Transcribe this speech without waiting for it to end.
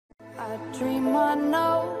A dream I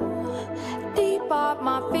know, deep up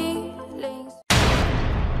my feelings.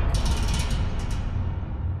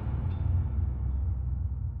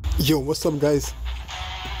 Yo, what's up guys?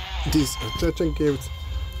 This is Ochoochogift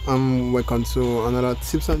and welcome to another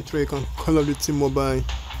tips and trick on Call of Duty Mobile.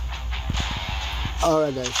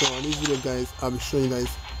 Alright guys, so on this video guys, I'll be showing you guys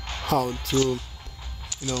how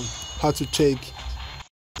to check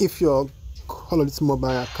if your Call of Duty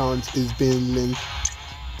Mobile account is being linked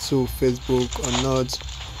to Facebook or not.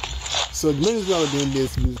 So the main reason I'm doing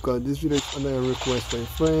this is because this video is under a request from a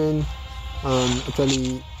friend, and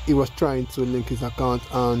actually he was trying to link his account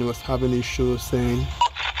and he was having issues saying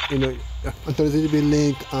authenticity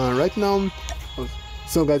link. And right now,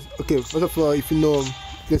 so guys, okay, first of all, if you know,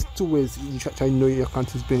 there's two ways you try to know your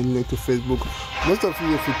account is being linked to Facebook. Most of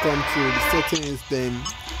you, if you come to the settings, then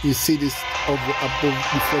you see this above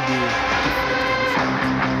before the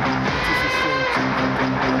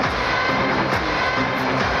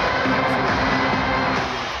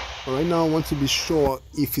right now I want to be sure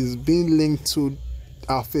if it's being linked to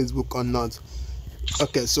our Facebook or not.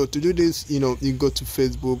 Okay, so to do this, you go to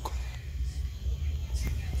Facebook.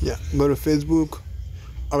 Yeah, go to Facebook.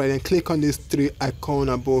 Alright, then click on these three icons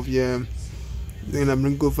above here. Then I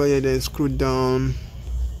bring over here, then scroll down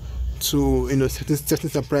to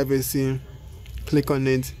settings and privacy. Click on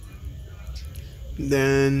it.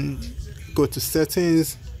 Then go to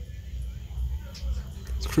settings.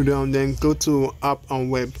 Scroll down, then go to app and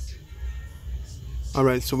web.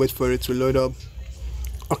 Alright, so wait for it to load up.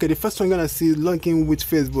 Okay, the first one you're gonna see is login with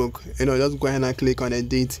Facebook. Just go ahead and click on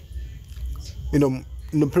edit.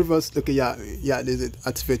 Previous, okay, yeah, this is it,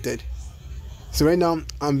 activated. So right now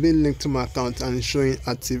I'm being linked to my account and it's showing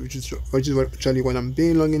active, which is actually when I'm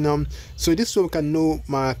being logging now. So this way we can know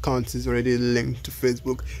my account is already linked to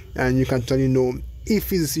Facebook, and you can actually know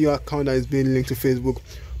if it's your account that is being linked to Facebook.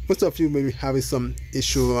 Most of you may be having some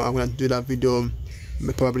issue. I'm gonna do that video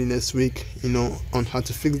probably next week, on how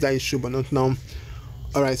to fix that issue, but not now.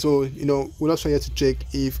 Alright, so we're also here to check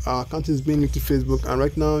if our account is being linked to Facebook, and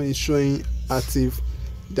right now it's showing active.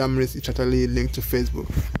 That means it's actually linked to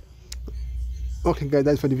Facebook. Okay guys,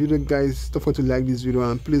 that's for the video guys. Don't forget to like this video,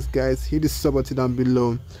 and please guys hit the sub button down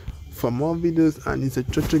below for more videos. And it's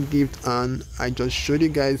Ochoochogift, and I just showed you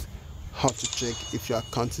guys how to check if your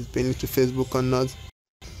account is being linked to Facebook or not.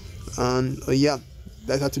 And yeah,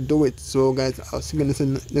 that's how to do it. So guys, I'll see you next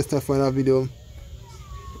time for another video.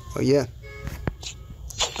 Yeah.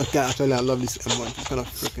 Okay, actually I love this emoji. It's kind of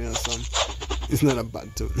freaking awesome. It's not a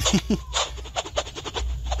bad too.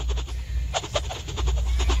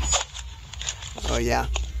 Oh yeah.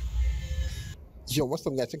 Yo, what's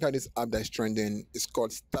up guys? Check out this app that's trending. It's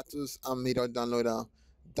called Status and Media Downloader.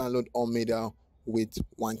 Download all media with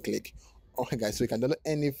one click. Okay guys, so you can download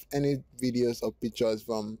any videos or pictures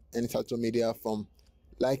from any social media, from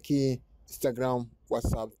Likey, Instagram,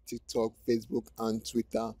 WhatsApp, TikTok, Facebook, and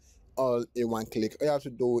Twitter, all in one click. All you have to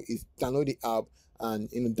do is download the app and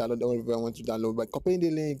download whatever you want to download by copying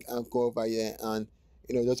the link and go over here and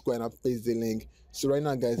just go ahead and paste the link. So right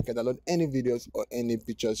now guys, you can download any videos or any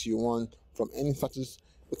pictures you want from any status.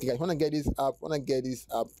 Okay guys, wanna get this app,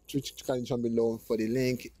 click down below for the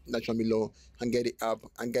link that's down below and get the app.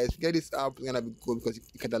 And guys, get this app, it's gonna be good because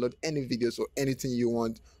you can download any videos or anything you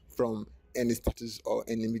want from any status or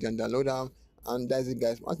any media downloader. And that's it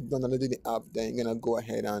guys. Once you download the app, then you're gonna go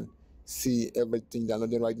ahead and see everything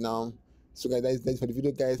downloaded right now. So guys, that's for the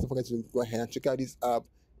video guys. Don't forget to go ahead and check out this app.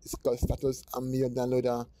 It's called Status and Media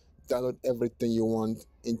Downloader. Download everything you want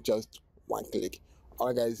in just one click.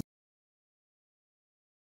 Alright guys.